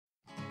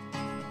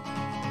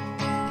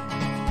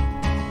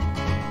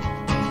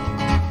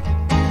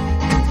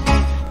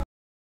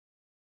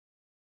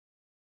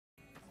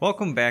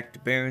Welcome back to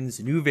Baron's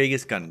New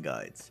Vegas Gun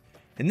Guides.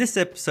 In this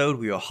episode,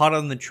 we are hot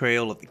on the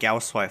trail of the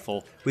Gauss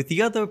rifle with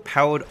the other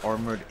powered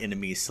armored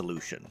enemy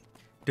solution.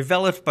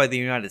 Developed by the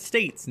United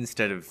States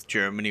instead of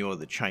Germany or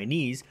the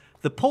Chinese,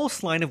 the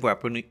Pulse line of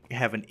weapon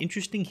have an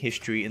interesting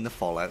history in the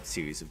Fallout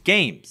series of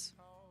games.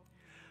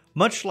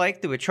 Much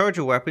like the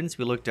recharger weapons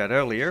we looked at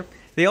earlier,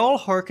 they all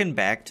harken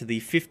back to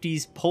the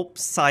 50s pulp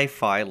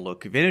sci-fi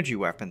look of energy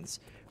weapons,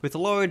 with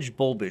large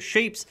bulbous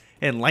shapes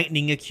and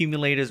lightning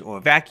accumulators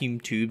or vacuum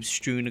tubes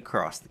strewn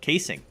across the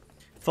casing.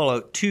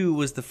 Fallout 2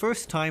 was the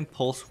first time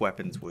pulse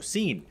weapons were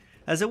seen,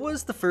 as it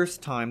was the first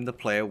time the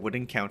player would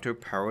encounter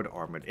powered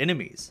armored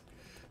enemies.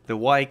 The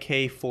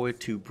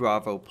YK-42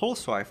 Bravo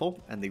pulse rifle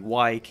and the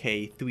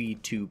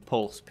YK-32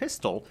 pulse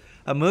pistol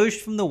emerged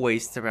from the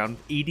wastes around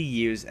 80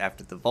 years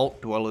after the Vault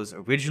Dwellers'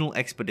 original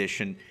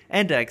expedition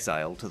and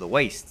exile to the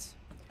wastes.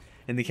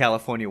 In the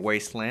California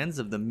wastelands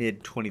of the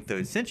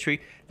mid-23rd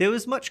century, there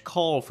was much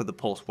call for the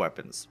pulse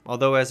weapons,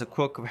 although as a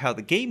quirk of how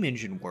the game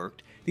engine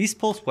worked, these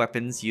pulse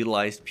weapons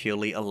utilized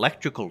purely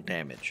electrical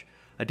damage,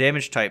 a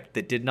damage type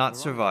that did not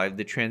survive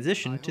the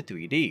transition to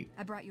 3D.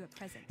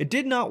 It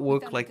did not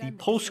work like the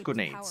pulse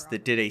grenades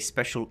that did a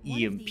special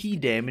EMP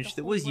damage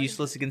that was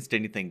useless against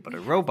anything but a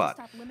robot.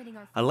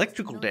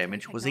 Electrical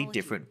damage was a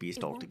different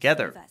beast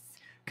altogether.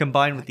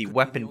 Combined with the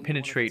weapon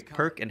penetrate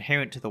perk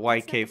inherent to the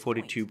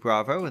YK-42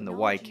 Bravo and the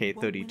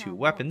YK-32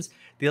 weapons,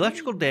 the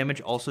electrical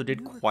damage also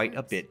did quite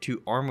a bit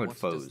to armored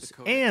foes,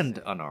 and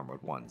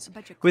unarmored ones,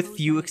 with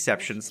few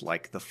exceptions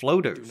like the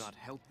floaters.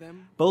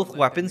 Both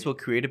weapons were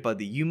created by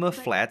the Yuma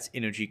Flats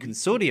Energy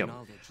Consortium,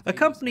 a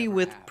company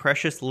with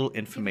precious little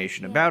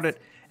information about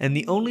it, and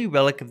the only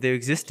relic of their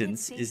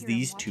existence is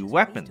these two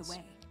weapons.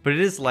 But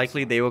it is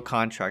likely they were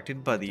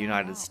contracted by the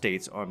United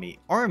States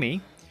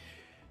Army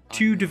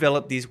to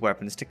develop these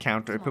weapons to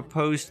counter a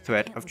proposed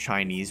threat of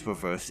Chinese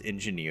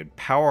reverse-engineered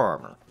power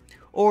armor,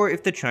 or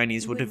if the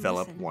Chinese would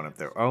develop one of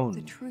their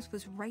own.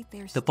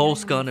 The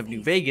pulse gun of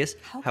New Vegas,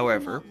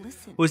 however,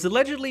 was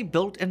allegedly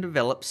built and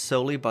developed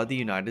solely by the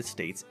United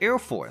States Air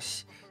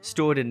Force,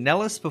 stored in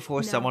Nellis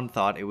before someone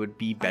thought it would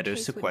be better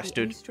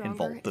sequestered in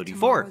Vault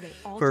 34,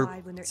 for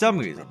some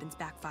reason.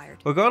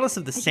 Regardless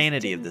of the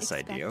sanity of this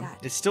idea,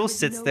 it still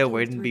sits there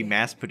waiting to be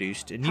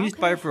mass-produced and used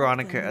by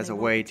Veronica as a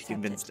way to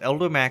convince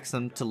Elder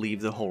Maxim to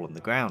leave the hole in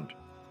the ground.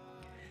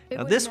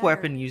 Now this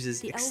weapon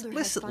uses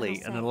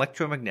explicitly an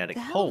electromagnetic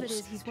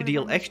pulse to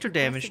deal extra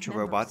damage to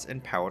robots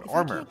and powered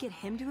armor,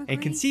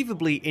 and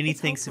conceivably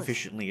anything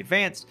sufficiently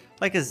advanced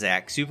like a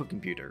ZAC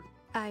supercomputer.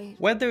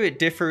 Whether it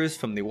differs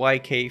from the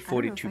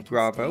YK-42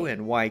 Bravo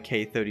and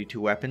YK-32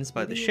 weapons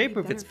by the shape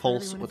of its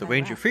pulse or the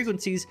range of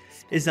frequencies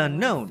is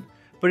unknown,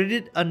 but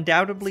it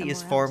undoubtedly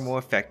is far more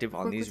effective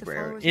on these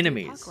rare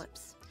enemies.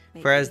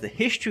 Whereas the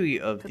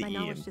history of the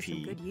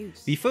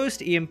EMP, the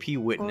first EMP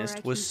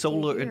witnessed was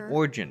solar in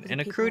origin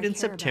and occurred in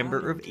September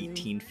of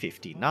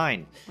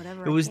 1859.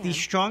 It was the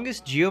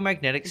strongest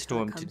geomagnetic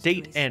storm to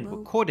date and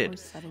recorded,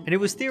 and it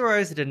was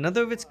theorized that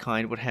another of its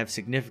kind would have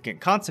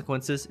significant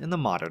consequences in the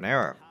modern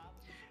era.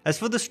 As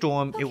for the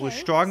storm, it was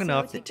strong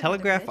enough that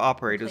telegraph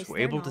operators were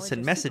able to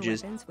send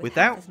messages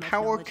without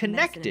power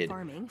connected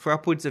for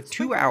upwards of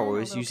 2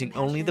 hours using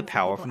only the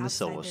power from the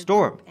solar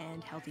storm.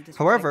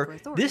 However,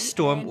 this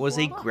storm was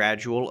a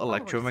gradual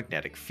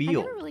electromagnetic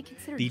field.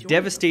 The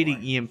devastating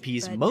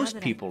EMPs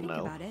most people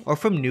know are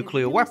from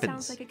nuclear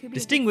weapons,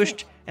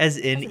 distinguished as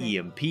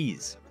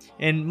NEMPs.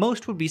 And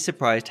most would be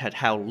surprised at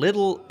how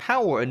little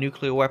power a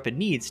nuclear weapon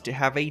needs to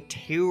have a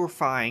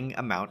terrifying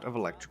amount of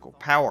electrical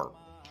power.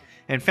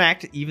 In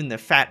fact, even the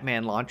Fat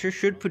Man launcher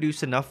should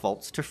produce enough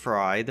volts to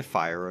fry the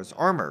firer's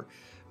armor,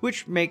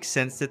 which makes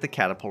sense that the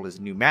catapult is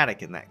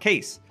pneumatic in that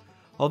case,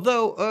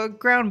 although a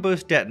ground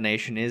burst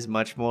detonation is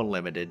much more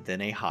limited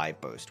than a high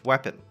burst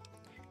weapon.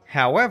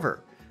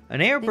 However, an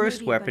air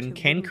burst weapon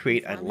can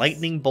create a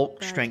lightning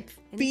bolt strength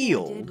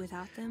field,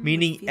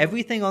 meaning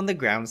everything on the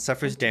ground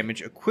suffers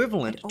damage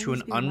equivalent to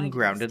an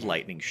ungrounded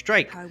lightning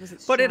strike,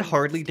 but it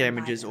hardly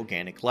damages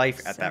organic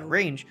life at that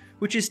range,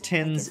 which is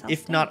tens,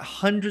 if not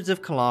hundreds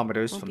of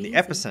kilometers from the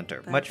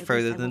epicenter, much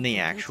further than the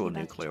actual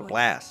nuclear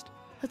blast.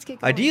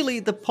 Ideally,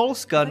 the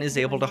pulse gun is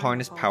able to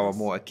harness power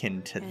more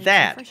akin to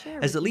that,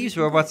 as it leaves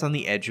robots on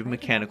the edge of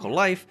mechanical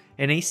life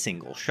in a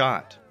single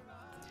shot.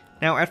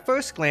 Now, at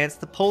first glance,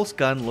 the pulse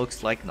gun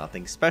looks like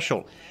nothing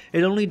special.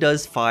 It only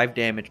does 5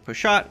 damage per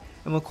shot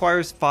and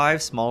requires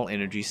 5 small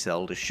energy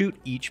cells to shoot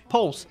each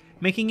pulse,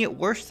 making it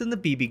worse than the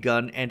BB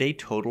gun and a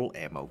total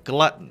ammo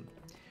glutton.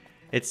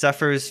 It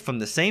suffers from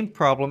the same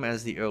problem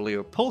as the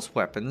earlier pulse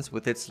weapons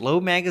with its low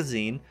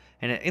magazine,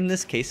 and in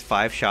this case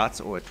 5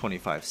 shots or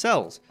 25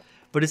 cells,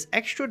 but its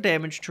extra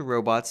damage to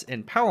robots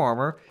and power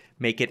armor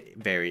make it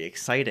very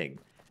exciting.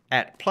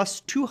 At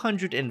plus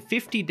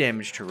 250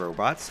 damage to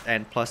robots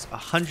and plus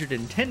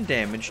 110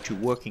 damage to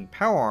working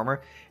power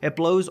armor, it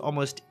blows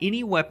almost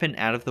any weapon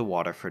out of the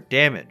water for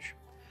damage.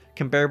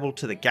 Comparable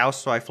to the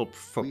Gauss rifle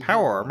for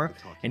power armor,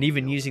 and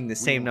even using the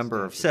same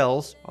number of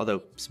cells,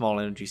 although small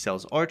energy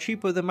cells are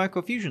cheaper than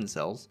microfusion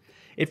cells,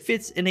 it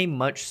fits in a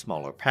much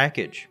smaller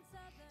package.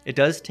 It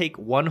does take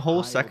one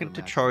whole second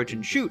to charge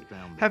and shoot,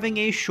 having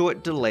a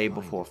short delay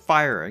before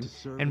firing,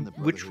 and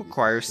which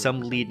requires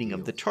some leading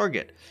of the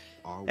target,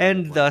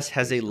 and thus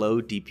has a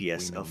low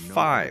DPS of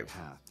 5.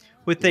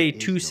 With a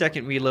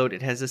 2-second reload,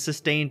 it has a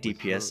sustained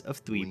DPS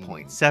of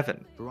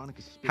 3.7.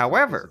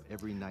 However,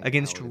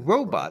 against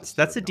robots,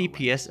 that's a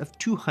DPS of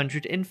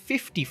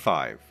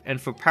 255,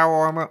 and for power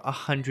armor,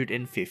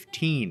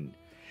 115.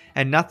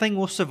 And nothing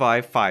will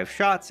survive 5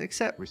 shots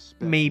except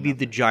maybe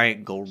the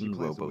giant golden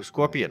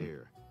robo-scorpion.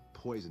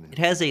 It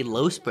has a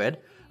low spread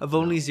of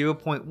only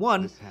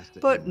 0.1,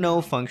 but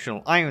no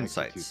functional iron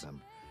sights.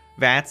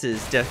 VATS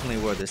is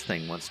definitely where this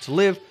thing wants to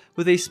live,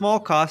 with a small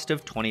cost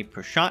of 20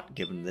 per shot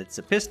given that it's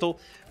a pistol,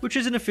 which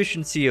is an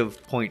efficiency of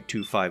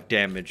 0.25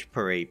 damage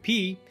per AP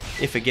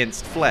if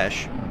against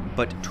flesh,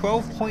 but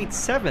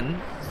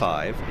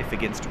 12.75 if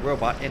against a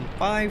robot and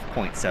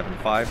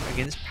 5.75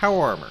 against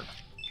power armor.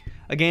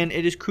 Again,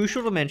 it is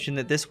crucial to mention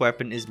that this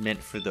weapon is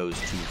meant for those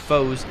 2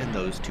 foes and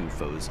those 2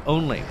 foes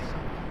only.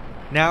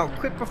 Now,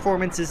 crit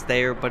performance is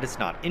there, but it's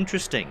not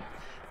interesting.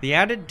 The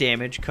added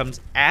damage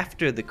comes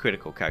after the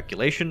critical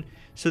calculation,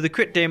 so the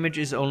crit damage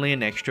is only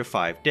an extra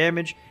 5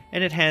 damage,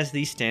 and it has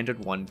the standard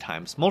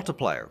 1x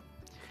multiplier.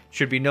 It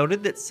should be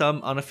noted that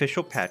some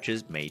unofficial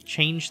patches may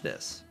change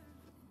this.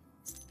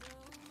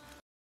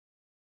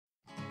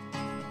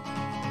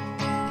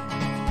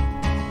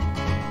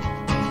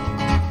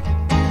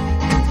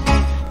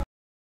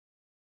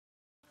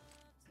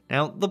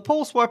 Now, the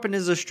pulse weapon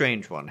is a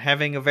strange one,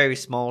 having a very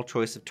small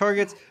choice of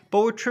targets, but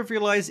will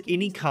trivialize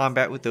any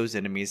combat with those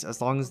enemies as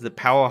long as the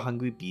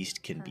power-hungry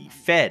beast can be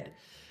fed.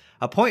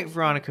 A point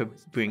Veronica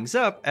brings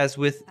up, as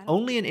with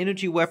only an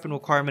energy weapon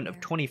requirement of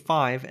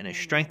 25 and a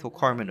strength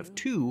requirement of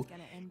 2,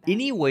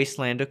 any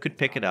Wastelander could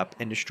pick it up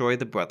and destroy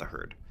the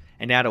Brotherhood.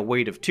 And at a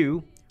weight of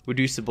 2,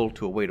 reducible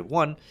to a weight of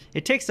 1,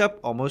 it takes up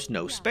almost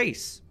no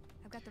space.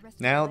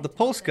 Now, the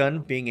pulse gun,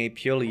 being a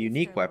purely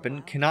unique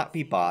weapon, cannot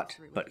be bought,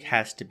 but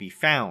has to be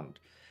found.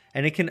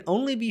 And it can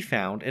only be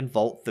found in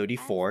Vault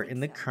 34 in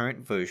the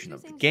current version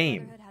of the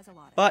game.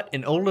 But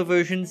in older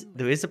versions,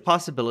 there is a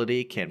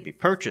possibility it can be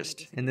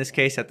purchased, in this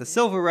case at the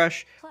Silver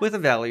Rush, with a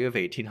value of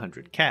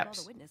 1800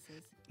 caps.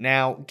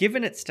 Now,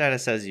 given its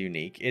status as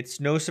unique, it's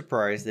no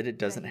surprise that it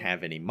doesn't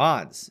have any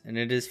mods, and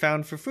it is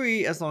found for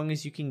free as long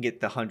as you can get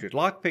the 100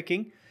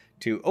 lockpicking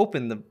to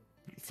open the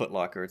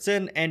footlocker it's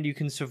in, and you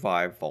can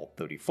survive Vault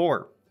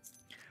 34.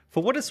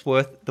 For what it's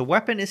worth, the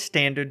weapon is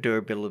standard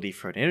durability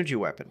for an energy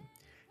weapon.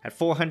 At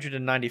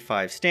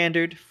 495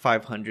 standard,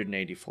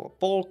 584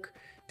 bulk,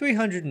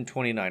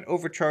 329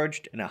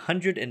 overcharged, and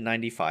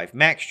 195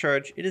 max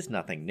charge, it is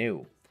nothing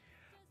new.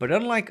 But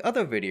unlike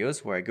other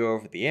videos where I go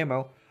over the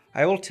ammo,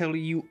 I will tell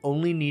you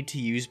only need to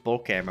use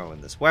bulk ammo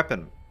in this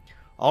weapon.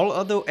 All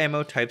other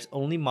ammo types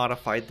only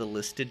modify the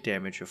listed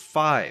damage of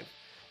 5.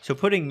 So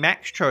putting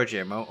max charge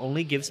ammo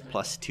only gives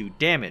plus 2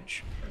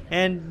 damage,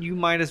 and you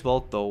might as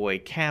well throw away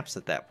caps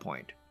at that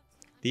point.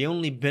 The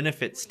only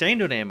benefit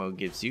standard ammo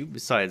gives you,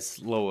 besides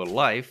lower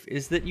life,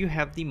 is that you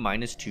have the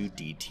minus 2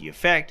 DT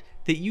effect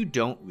that you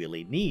don't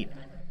really need.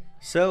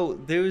 So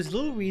there is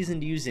little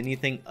reason to use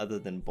anything other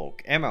than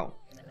bulk ammo,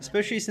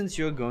 especially since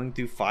you're going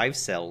through 5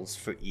 cells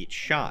for each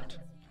shot.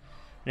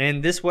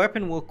 And this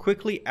weapon will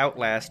quickly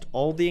outlast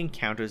all the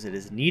encounters it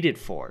is needed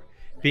for,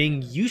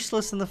 being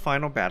useless in the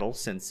final battle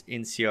since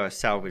NCR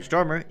salvaged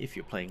armor, if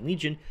you're playing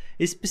Legion,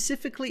 is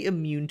specifically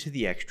immune to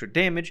the extra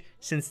damage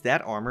since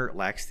that armor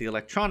lacks the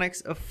electronics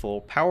of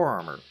full power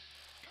armor.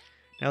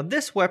 Now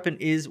this weapon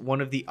is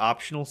one of the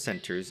optional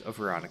centers of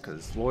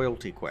Veronica's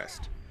loyalty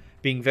quest,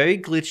 being very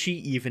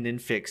glitchy even in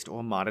fixed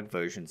or modded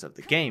versions of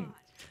the game.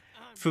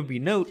 For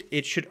note,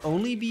 it should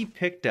only be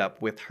picked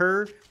up with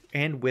her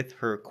and with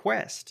her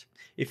quest,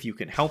 if you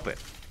can help it.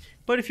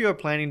 But if you are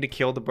planning to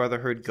kill the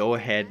Brotherhood, go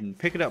ahead and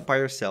pick it up by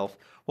yourself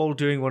while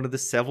doing one of the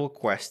several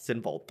quests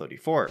in Vault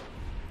 34.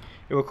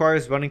 It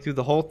requires running through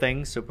the whole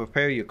thing, so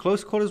prepare your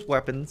close quarters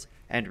weapons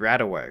and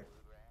rat away.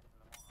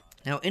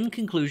 Now in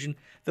conclusion,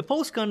 the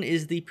pulse gun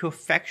is the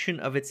perfection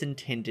of its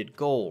intended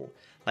goal.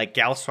 Like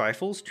Gauss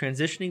rifles,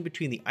 transitioning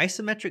between the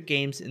isometric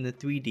games and the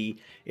 3D,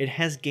 it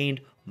has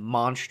gained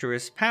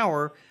monstrous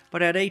power,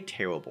 but at a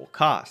terrible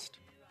cost.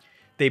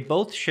 They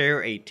both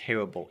share a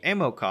terrible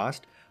ammo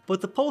cost, but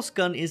the pulse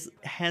gun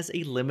has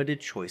a limited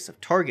choice of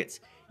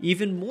targets,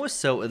 even more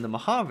so in the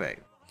Mojave.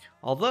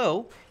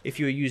 Although, if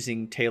you're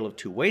using Tale of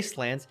Two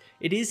Wastelands,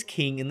 it is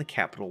king in the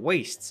capital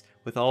wastes,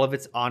 with all of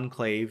its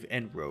enclave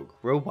and rogue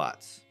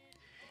robots.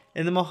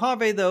 In the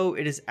Mojave though,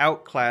 it is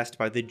outclassed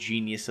by the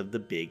genius of the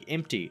Big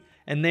Empty,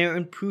 and their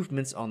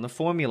improvements on the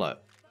formula.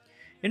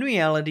 In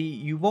reality,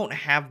 you won't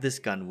have this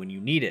gun when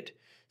you need it,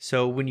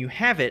 so when you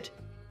have it,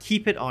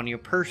 keep it on your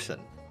person.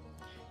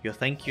 You'll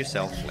thank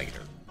yourself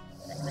later.